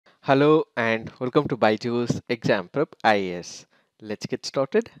Hello and welcome to BYJU'S Exam Prep IAS. Let's get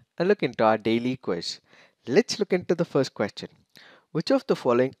started and look into our daily quiz. Let's look into the first question. Which of the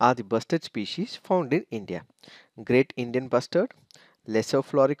following are the bustard species found in India? Great Indian bustard, Lesser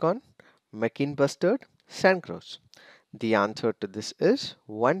floricon, Makin bustard, sandgrouse. The answer to this is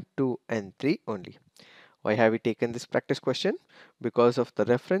 1, 2 and 3 only. Why have we taken this practice question? Because of the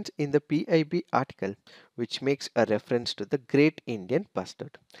reference in the PIB article, which makes a reference to the Great Indian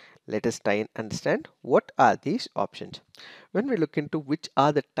Bustard. Let us try and understand what are these options. When we look into which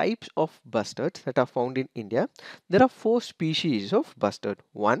are the types of bustards that are found in India, there are four species of bustard.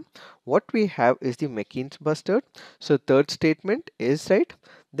 One, what we have is the McKean's bustard. So third statement is right.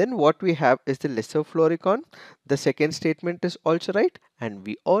 Then what we have is the lesser floricon. The second statement is also right. And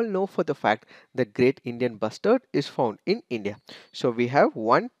we all know for the fact that Great Indian bustard is found in India. So we have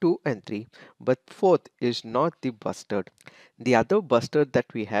 1, 2 and 3. But fourth is not the bustard. The other bustard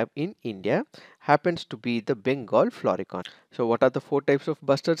that we have in India happens to be the Bengal floricon. So what are the four types of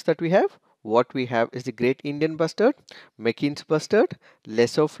bustards that we have? What we have is the Great Indian bustard, McKean's bustard,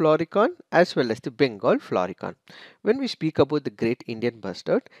 Lesser floricon as well as the Bengal floricon. When we speak about the Great Indian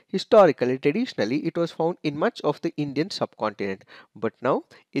bustard, historically, traditionally it was found in much of the Indian subcontinent, but now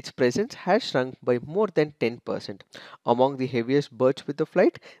its presence has shrunk by more than 10%. Among the heaviest birds with the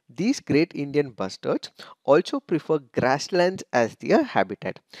flight, these Great Indian bustards also prefer grasslands as their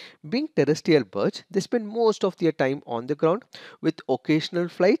habitat. Being terrestrial birds, they spend most of their time on the ground with occasional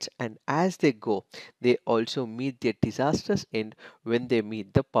flights, and as they go, they also meet their disastrous end when they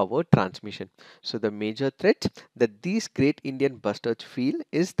meet the power transmission. So the major threats that these Great Indian bustards feel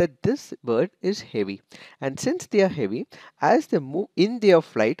is that this bird is heavy, and since they are heavy, as they move in their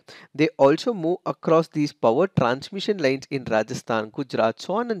flight, they also move across these power transmission lines in Rajasthan, Gujarat,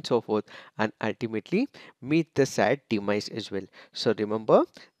 so on and so forth, and ultimately meet the sad demise as well. So remember,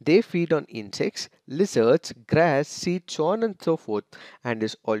 they feed on insects, lizards, grass, seeds, so on and so forth, and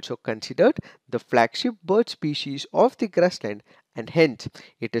is also considered the flagship bird species of the grassland, and hence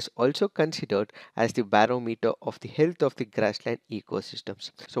it is also considered as the barometer of the health of the grassland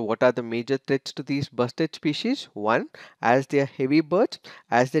ecosystems. So what are the major threats to these busted species? One, as they are heavy birds,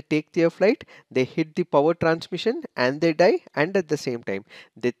 as they take their flight, they hit the power transmission and they die, and at the same time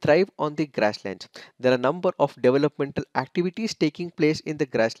they thrive on the grasslands. There are a number of developmental activities taking place in the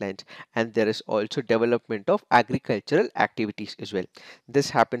grasslands, and there is also development of agricultural activities as well.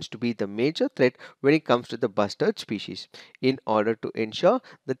 This happens to be the major threat when it comes to the bustard species. In order to ensure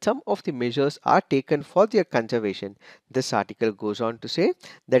that some of the measures are taken for their conservation, this article goes on to say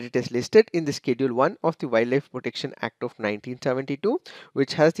that it is listed in the Schedule 1 of the Wildlife Protection Act of 1972,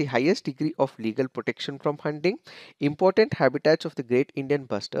 which has the highest degree of legal protection from hunting. Important habitats of the Great Indian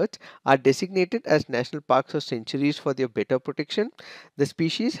bustards are designated as national parks or sanctuaries for their better protection. The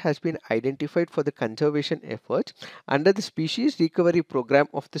species has been identified for the conservation efforts under the Species Recovery Program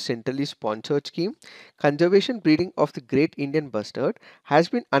of the centrally sponsored scheme. Conservation breeding of the Great Indian bustard has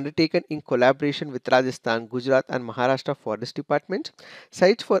been undertaken in collaboration with Rajasthan, Gujarat and Maharashtra forest departments.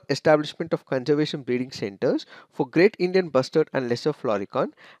 Sites for establishment of conservation breeding centers for Great Indian bustard and Lesser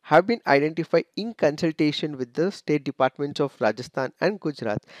floricon have been identified in consultation with the state departments of Rajasthan and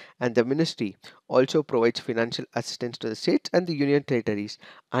Gujarat, and the ministry also provides financial assistance to the states and the union territories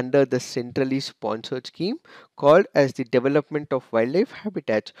under the centrally sponsored scheme called as the Development of Wildlife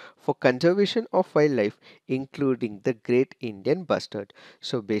Habitats for Conservation of Wildlife, including the Great Indian Bustard.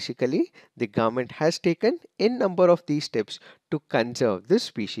 So basically, the government has taken a number of these steps to conserve this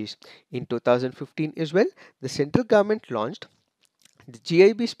species. In 2015 as well, the central government launched the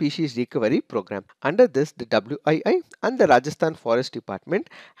GIB Species Recovery Program. Under this, the WII and the Rajasthan Forest Department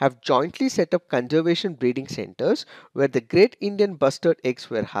have jointly set up conservation breeding centers where the Great Indian bustard eggs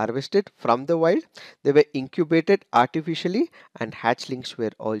were harvested from the wild. They were incubated artificially, and hatchlings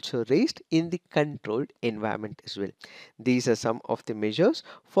were also raised in the controlled environment as well. These are some of the measures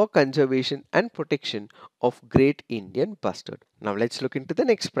for conservation and protection of Great Indian bustard. Now let's look into the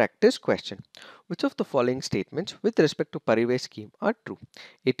next practice question. Which of the following statements with respect to PARIVESH scheme are true?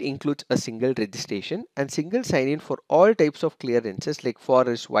 It includes a single registration and single sign-in for all types of clearances like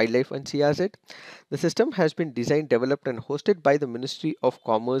forest, wildlife and CRZ. The system has been designed, developed and hosted by the Ministry of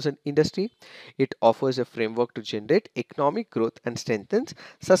Commerce and Industry. It offers a framework to generate economic growth and strengthens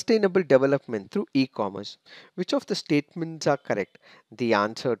sustainable development through e-commerce. Which of the statements are correct? The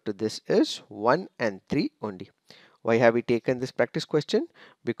answer to this is 1 and 3 only. Why have we taken this practice question?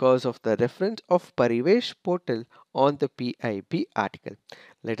 Because of the reference of PARIVESH portal on the PIB article.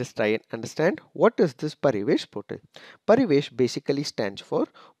 Let us try and understand what is this PARIVESH portal. PARIVESH basically stands for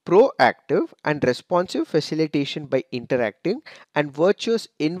proactive and responsive facilitation by interacting and virtuous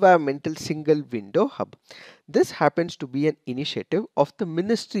environmental single window hub. This happens to be an initiative of the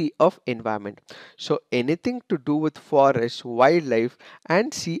Ministry of Environment. So anything to do with forests, wildlife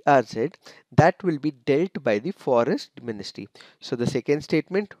and CRZ, that will be dealt by the Forest Ministry. So the second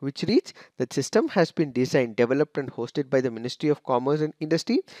statement, which reads that system has been designed, developed and hosted by the Ministry of Commerce and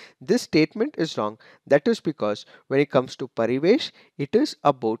Industry. This statement is wrong. That is because when it comes to PARIVESH, it is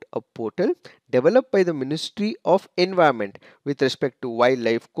about a portal developed by the Ministry of Environment with respect to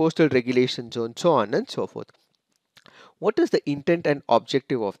wildlife, coastal regulation zone, so on and so forth. What is the intent and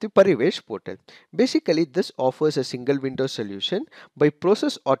objective of the Parivesh portal? Basically, this offers a single window solution by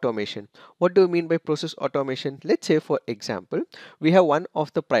process automation. What do you mean by process automation? Let's say, for example, we have one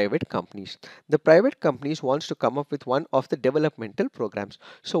of the private companies. The private companies wants to come up with one of the developmental programs.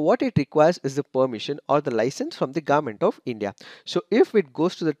 So what it requires is the permission or the license from the government of India. So if it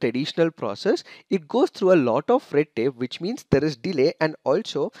goes to the traditional process, it goes through a lot of red tape, which means there is delay, and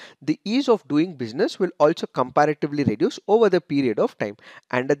also the ease of doing business will also comparatively reduce over the period of time,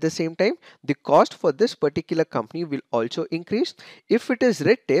 and at the same time the cost for this particular company will also increase. If it is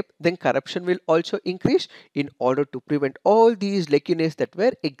red tape, then corruption will also increase. In order to prevent all these lacunae that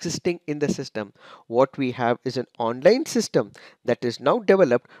were existing in the system, what we have is an online system that is now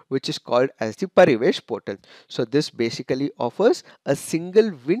developed, which is called as the Parivesh portal. So this basically offers a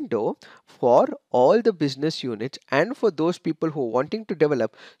single window for all the business units and for those people who are wanting to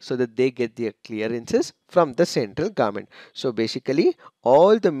develop, so that they get their clearances from the central government. So basically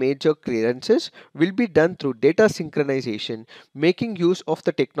all the major clearances will be done through data synchronization, making use of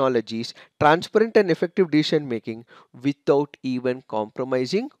the technologies, transparent and effective decision making without even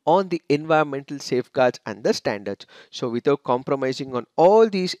compromising on the environmental safeguards and the standards. So without compromising on all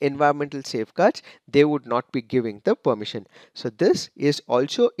these environmental safeguards, they would not be giving the permission. So this is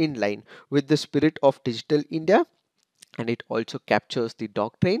also in line with the spirit of Digital India, and it also captures the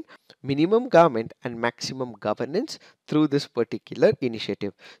doctrine, minimum government and maximum governance through this particular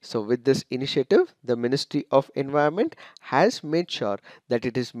initiative. So with this initiative, the Ministry of Environment has made sure that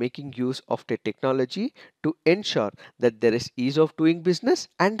it is making use of the technology to ensure that there is ease of doing business,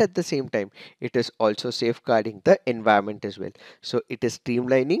 and at the same time it is also safeguarding the environment as well. So it is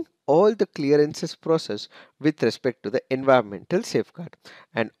streamlining all the clearances process with respect to the environmental safeguard.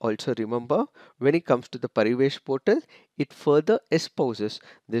 And also remember, when it comes to the Parivesh portal, it further espouses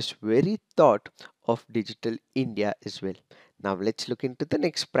this very thought of Digital India as well. Now let's look into the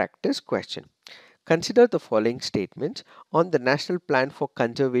next practice question. Consider the following statements on the National Plan for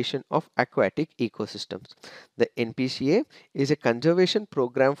Conservation of Aquatic Ecosystems. The NPCA is a conservation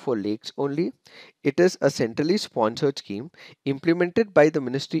program for lakes only. It is a centrally sponsored scheme implemented by the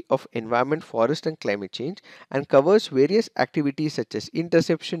Ministry of Environment, Forest and Climate Change, and covers various activities such as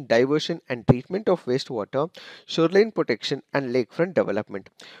interception, diversion and treatment of wastewater, shoreline protection and lakefront development.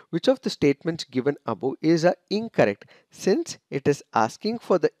 Which of the statements given above is incorrect, since it is asking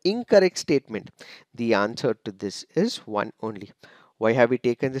for the incorrect statement? The answer to this is one only. Why have we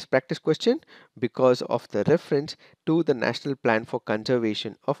taken this practice question? Because of the reference to the National Plan for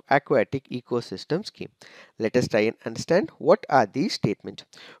Conservation of Aquatic Ecosystem scheme. Let us try and understand what are these statements.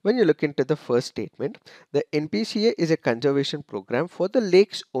 When you look into the first statement, the NPCA is a conservation program for the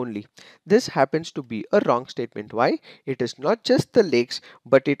lakes only. This happens to be a wrong statement. Why? It is not just the lakes,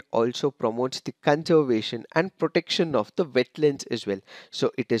 but it also promotes the conservation and protection of the wetlands as well.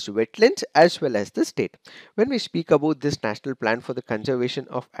 So it is wetlands as well as the state. When we speak about this National Plan for the Conservation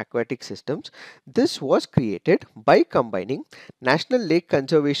of Aquatic Systems, this was created by combining National Lake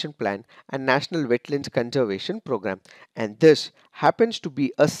Conservation Plan and National Wetlands Conservation Program, and this happens to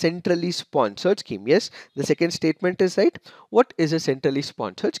be a centrally sponsored scheme. Yes, the second statement is right. What is a centrally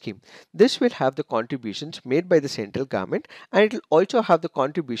sponsored scheme? This will have the contributions made by the central government, and it will also have the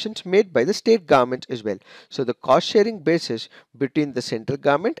contributions made by the state governments as well. So the cost sharing basis between the central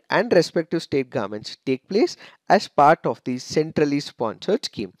government and respective state governments take place as part of the centrally sponsored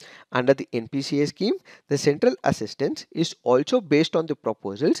scheme. Under the NPCA scheme, the central assistance is also based on the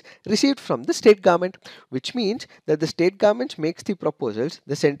proposals received from the state government, which means that the state government makes the proposals,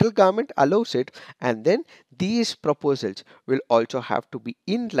 the central government allows it, and then these proposals will also have to be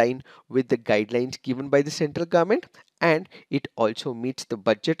in line with the guidelines given by the central government, and it also meets the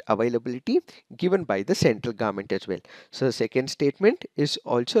budget availability given by the central government as well. So the second statement is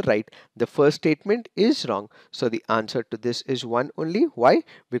also right. The first statement is wrong. So the answer to this is one only. Why?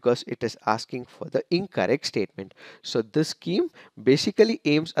 Because it is asking for the incorrect statement. So this scheme basically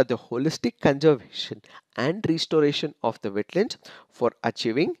aims at the holistic conservation and restoration of the wetlands for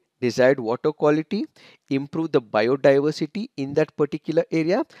achieving desired water quality, improve the biodiversity in that particular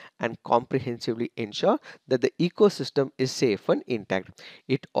area, and comprehensively ensure that the ecosystem is safe and intact.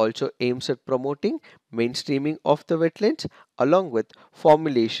 It also aims at promoting mainstreaming of the wetlands along with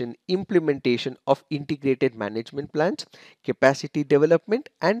formulation, implementation of integrated management plans, capacity development,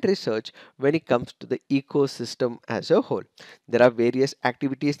 and research when it comes to the ecosystem as a whole. There are various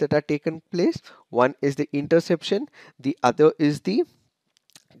activities that are taken place. One is the interception, the other is the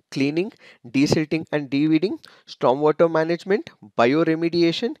cleaning, desilting and deweeding, stormwater management,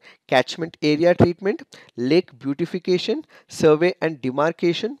 bioremediation, catchment area treatment, lake beautification, survey and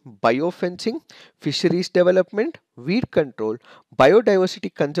demarcation, biofencing, fisheries development, weed control,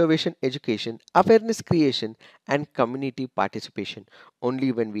 biodiversity conservation education, awareness creation, and community participation.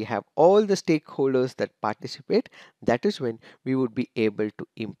 Only when we have all the stakeholders that participate, that is when we would be able to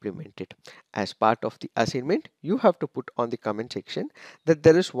implement it. As part of the assignment, you have to put on the comment section that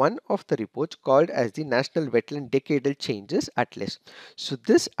there is one of the reports called as the National Wetland Decadal Changes Atlas. So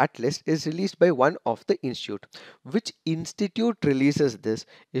this atlas is released by one of the institute. Which institute releases this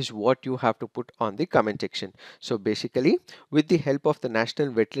is what you have to put on the comment section. So basically, with the help of the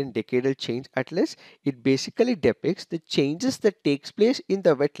National Wetland Decadal Change Atlas, it basically depicts the changes that takes place in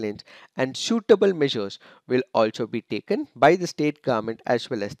the wetlands, and suitable measures will also be taken by the state government as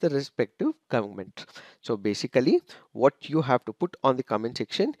well as the respective government. So basically, what you have to put on the comment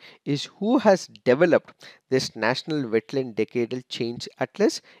section is who has developed this National Wetland Decadal Change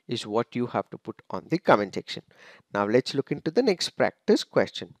Atlas is what you have to put on the comment section. Now let's look into the next practice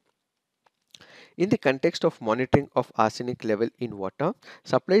question. In the context of monitoring of arsenic level in water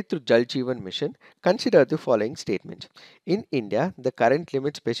supplied through Jal Jeevan Mission, consider the following statements. In India, the current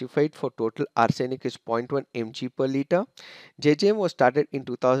limit specified for total arsenic is 0.1 mg per liter. JJM was started in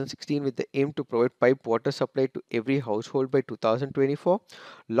 2016 with the aim to provide pipe water supply to every household by 2024.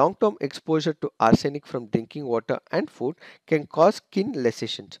 Long-term exposure to arsenic from drinking water and food can cause skin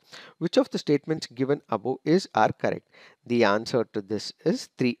laceration. Which of the statements given above are correct? The answer to this is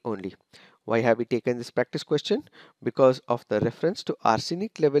 3 only. Why have we taken this practice question? Because of the reference to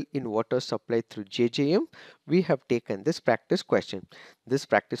arsenic level in water supplied through JJM, we have taken this practice question. This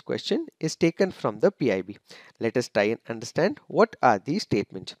practice question is taken from the PIB. Let us try and understand what are these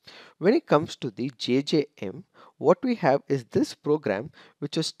statements. When it comes to the JJM, what we have is this program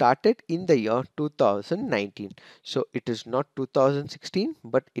which was started in the year 2019. So it is not 2016,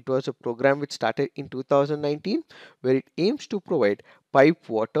 but it was a program which started in 2019 where it aims to provide pipe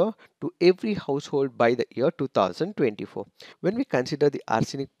water to every household by the year 2024. When we consider the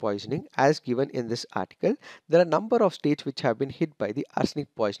arsenic poisoning as given in this article, there are a number of states which have been hit by the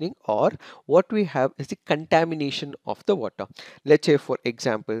arsenic poisoning, or what we have is the contamination of the water. Let's say for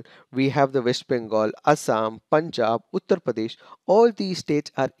example, we have the West Bengal, Assam, Punjab, Uttar Pradesh. All these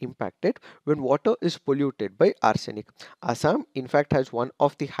states are impacted when water is polluted by arsenic. Assam in fact has one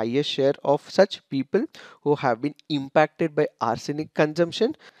of the highest share of such people who have been impacted by arsenic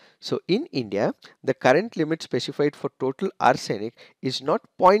consumption. So in India, the current limit specified for total arsenic is not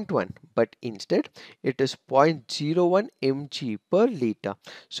 0.1, but instead it is 0.01 mg per liter.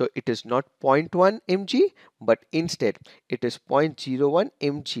 So it is not 0.1 mg, but instead it is 0.01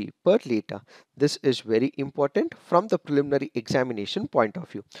 mg per liter. This is very important from the preliminary examination point of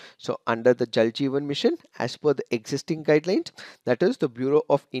view. So under the Jal Jeevan Mission, as per the existing guidelines, that is the Bureau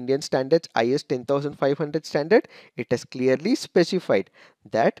of Indian Standards IS 10500 standard, it has clearly specified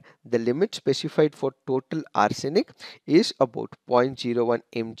that the limit specified for total arsenic is about 0.01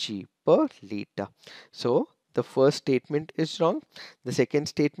 mg per liter. So the first statement is wrong, the second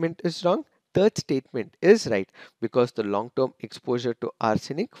statement is wrong, third statement is right, because the long-term exposure to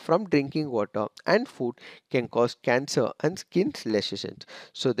arsenic from drinking water and food can cause cancer and skin lesions.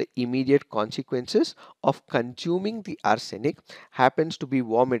 So the immediate consequences of consuming the arsenic happens to be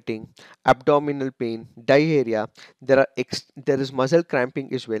vomiting, abdominal pain, diarrhea. There is muscle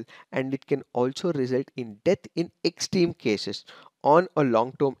cramping as well, and it can also result in death in extreme cases. On a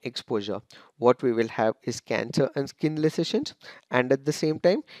long-term exposure, what we will have is cancer and skin lesions, and at the same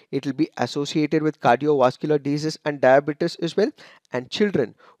time it will be associated with cardiovascular disease and diabetes as well. And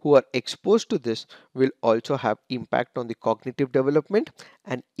children who are exposed to this will also have impact on the cognitive development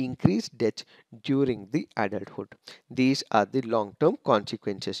and increased death during the adulthood. These are the long-term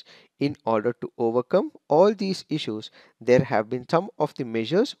consequences. In order to overcome all these issues, there have been some of the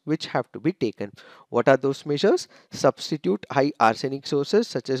measures which have to be taken. What are those measures? Substitute high arsenic sources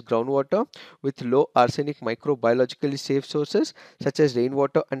such as groundwater with low arsenic microbiologically safe sources such as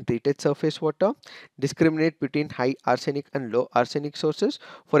rainwater and treated surface water. Discriminate between high arsenic and low arsenic sources.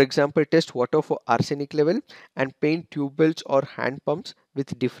 For example, test water for arsenic level and paint tube wells or hand pumps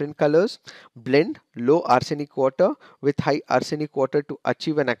with different colors, blend low arsenic water with high arsenic water to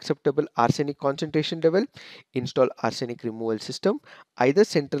achieve an acceptable arsenic concentration level, install arsenic removal system, either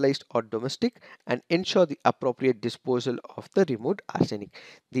centralized or domestic, and ensure the appropriate disposal of the removed arsenic.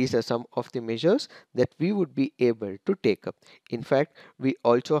 These are some of the measures that we would be able to take up. In fact, we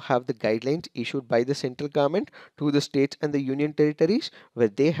also have the guidelines issued by the central government to the states and the union territories, where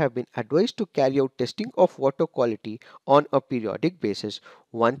they have been advised to carry out testing of water quality on a periodic basis.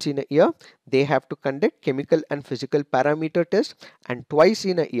 Once in a year, they have to conduct chemical and physical parameter tests, and twice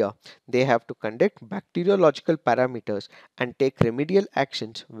in a year, they have to conduct bacteriological parameters and take remedial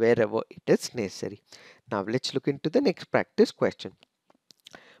actions wherever it is necessary. Now let's look into the next practice question.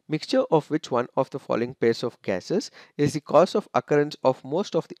 Mixture of which one of the following pairs of gases is the cause of occurrence of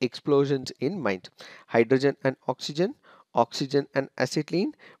most of the explosions in mines? Hydrogen and oxygen, oxygen and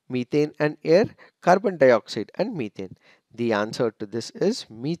acetylene, methane and air, carbon dioxide and methane. The answer to this is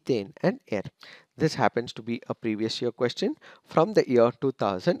methane and air. This happens to be a previous year question from the year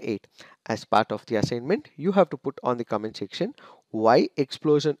 2008. As part of the assignment, you have to put on the comment section why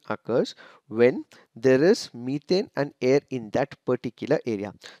explosion occurs when there is methane and air in that particular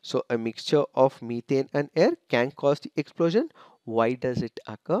area. So a mixture of methane and air can cause the explosion. Why does it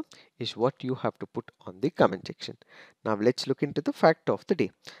occur is what you have to put on the comment section. Now let's look into the fact of the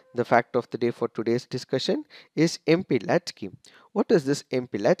day. The fact of the day for today's discussion is MPLADS scheme. What is this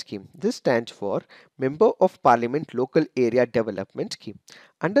MPLADS scheme? This stands for Member of Parliament Local Area Development Scheme.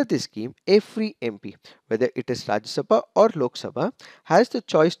 Under this scheme, every MP, whether it is Rajya Sabha or Lok Sabha, has the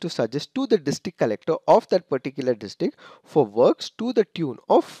choice to suggest to the district collector of that particular district for works to the tune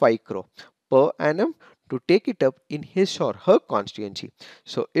of 5 crore per annum to take it up in his or her constituency.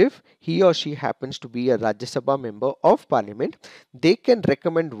 So if he or she happens to be a Rajya Sabha member of parliament, they can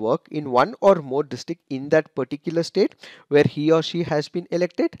recommend work in one or more district in that particular state where he or she has been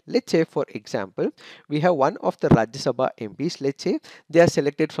elected. Let's say for example, we have one of the Rajya Sabha MPs, let's say they are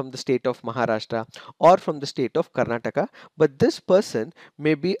selected from the state of Maharashtra or from the state of Karnataka, but this person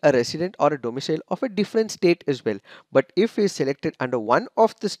may be a resident or a domicile of a different state as well. But if he is selected under one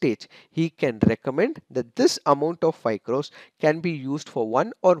of the states, he can recommend that this amount of 5 crores can be used for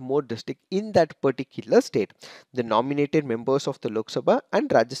one or more districts in that particular state. The nominated members of the Lok Sabha and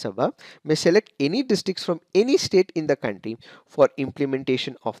Rajya Sabha may select any districts from any state in the country for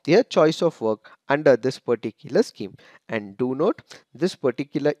implementation of their choice of work under this particular scheme. And do note, this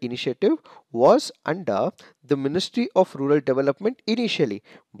particular initiative was under the Ministry of Rural Development initially,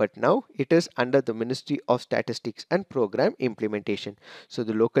 but now it is under the Ministry of Statistics and Program Implementation. So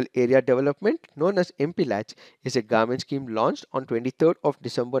the local area development known as MPLADS is a government scheme launched on 23rd of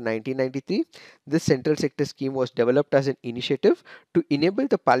December 1993. This central sector scheme was developed as an initiative to enable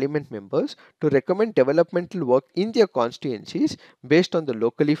the parliament members to recommend developmental work in their constituencies based on the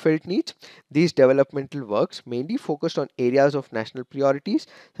locally felt needs. These developmental works mainly focused on areas of national priorities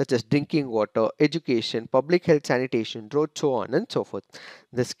such as drinking water, education, public health, sanitation, roads, so on and so forth.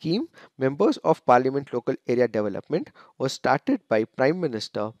 The scheme, Members of Parliament Local Area Development, was started by Prime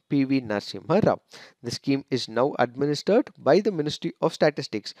Minister P.V. Narasimha Rao. The scheme is now administered by the Ministry of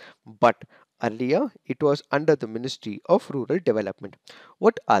Statistics, but earlier it was under the Ministry of Rural Development.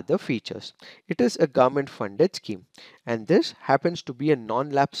 What are the features? It is a government funded scheme, and this happens to be a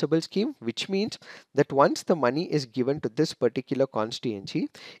non-lapsable scheme, which means that once the money is given to this particular constituency,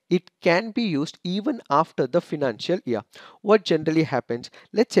 it can be used even after the financial year. What generally happens,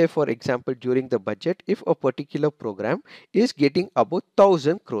 let's say for example during the budget, if a particular program is getting about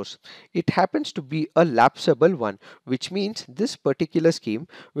 1000 crores, it happens to be a lapsable one, which means this particular scheme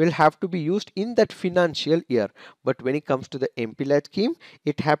will have to be used in that financial year. But when it comes to the MPLAD scheme,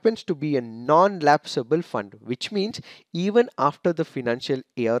 it happens to be a non-lapsable fund, which means even after the financial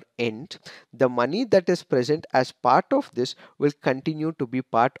year ends, the money that is present as part of this will continue to be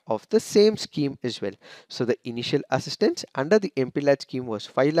part of the same scheme as well. So the initial assistance under the MPLAD scheme was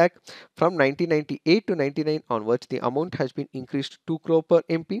 5 lakh. From 1998 to 99 onwards, the amount has been increased to 2 crore per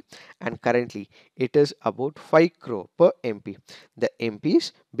MP, and currently it is about 5 crore per MP. The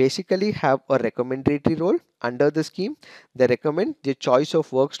MPs basically have a recommendatory role under the scheme. They recommend the choice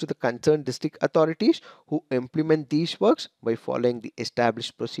of works to the concerned district authorities who implement these works by following the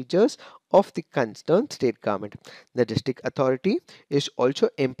established procedures of the concerned state government. The district authority is also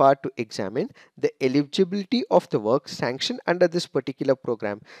empowered to examine the eligibility of the work sanctioned under this particular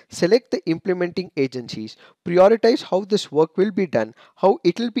program, select the implementing agencies, prioritize how this work will be done, how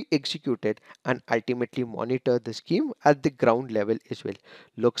it will be executed, and ultimately monitor the scheme at the ground level as well.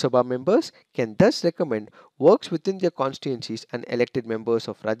 Lok Sabha members can thus recommend works within their constituencies, and elected members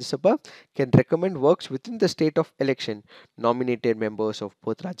of Rajya Sabha can recommend works within the state of election. Nominated members of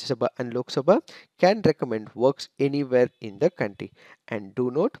both Rajya Sabha and Lok Sabha can recommend works anywhere in the country. And do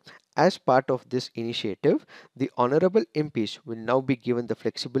note, as part of this initiative, the honorable MPs will now be given the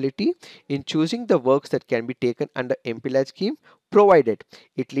flexibility in choosing the works that can be taken under MPLADS scheme, provided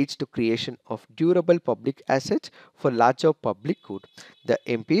it leads to creation of durable public assets for larger public good. The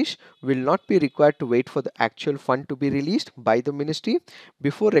MPs will not be required to wait for the actual fund to be released by the ministry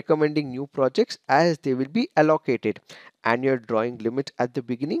before recommending new projects, as they will be allocated annual drawing limit at the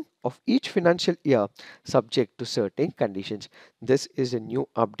beginning of each financial year, subject to certain conditions. This is a new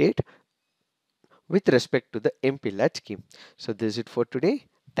update with respect to the MPLAD scheme. So this is it for today.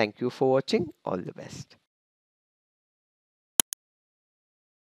 Thank you for watching. All the best.